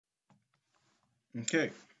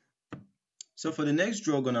Okay, so for the next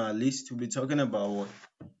drug on our list, we'll be talking about what?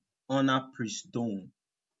 Onapristone.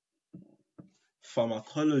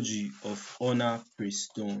 Pharmacology of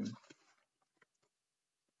Onapristone.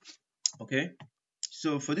 Okay,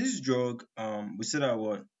 so for this drug, we said that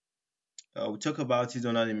what? We'll talk about it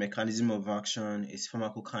under the mechanism of action, its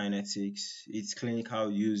pharmacokinetics, its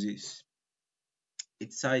clinical uses,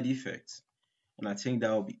 its side effects. And I think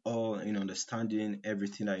that will be all in understanding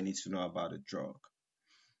everything that you need to know about the drug.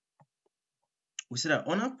 We said that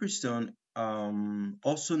Onapristone,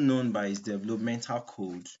 also known by its developmental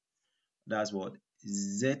code, that's what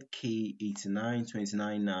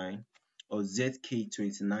ZK89299 or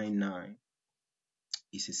ZK299,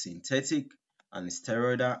 is a synthetic and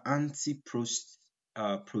steroidal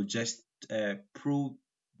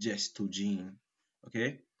progestogen,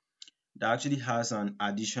 okay, that actually has an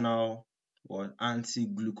additional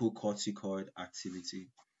antiglucocorticoid activity.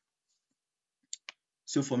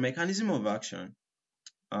 So for mechanism of action,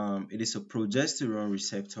 it is a progesterone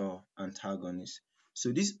receptor antagonist.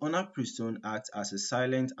 So this onapristone acts as a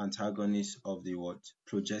silent antagonist of the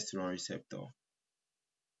progesterone receptor.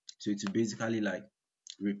 So it's basically like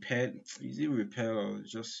repel, is it repel or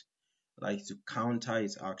just like to counter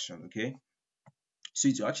its action, okay? So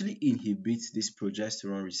it actually inhibits this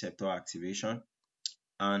progesterone receptor activation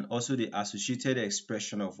and also the associated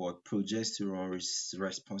expression of progesterone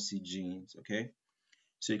responsive genes, okay?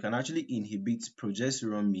 So it can actually inhibit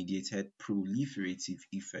progesterone mediated proliferative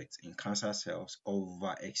effects in cancer cells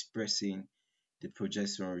overexpressing the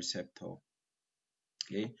progesterone receptor.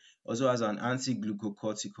 Okay, also has an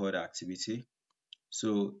anti-glucocorticoid activity.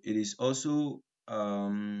 So it is also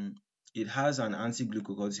it has an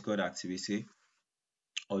anti-glucocorticoid activity,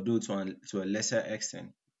 although to a lesser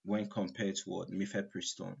extent when compared to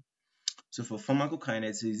mifepristone. So for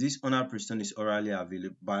pharmacokinetics, this onapristone is orally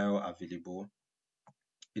bioavailable.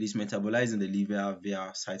 It is metabolized in the liver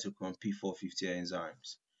via cytochrome P450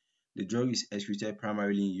 enzymes. The drug is excreted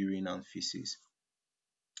primarily in urine and feces.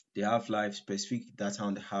 The half-life, specific data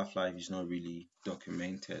on the half-life is not really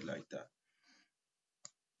documented like that.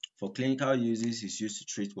 For clinical uses, it's used to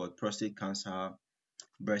treat prostate cancer,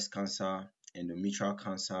 breast cancer, endometrial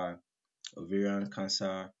cancer, ovarian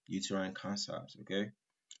cancer, uterine cancers. Okay.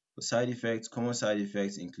 For side effects, common side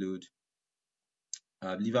effects include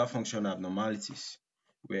liver function abnormalities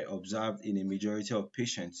were observed in a majority of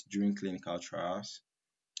patients during clinical trials.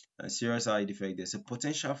 And serious side effect, there's a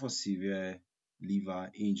potential for severe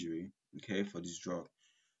liver injury, okay, for this drug.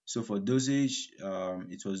 So for dosage,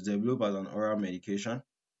 it was developed as an oral medication.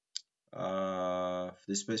 The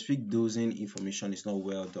specific dosing information is not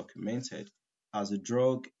well documented as the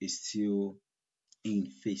drug is still in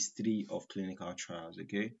phase 3 of clinical trials,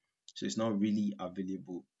 okay? So it's not really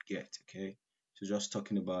available yet, okay? So just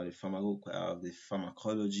talking about the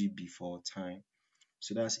pharmacology before time.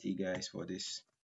 So that's it, guys, for this.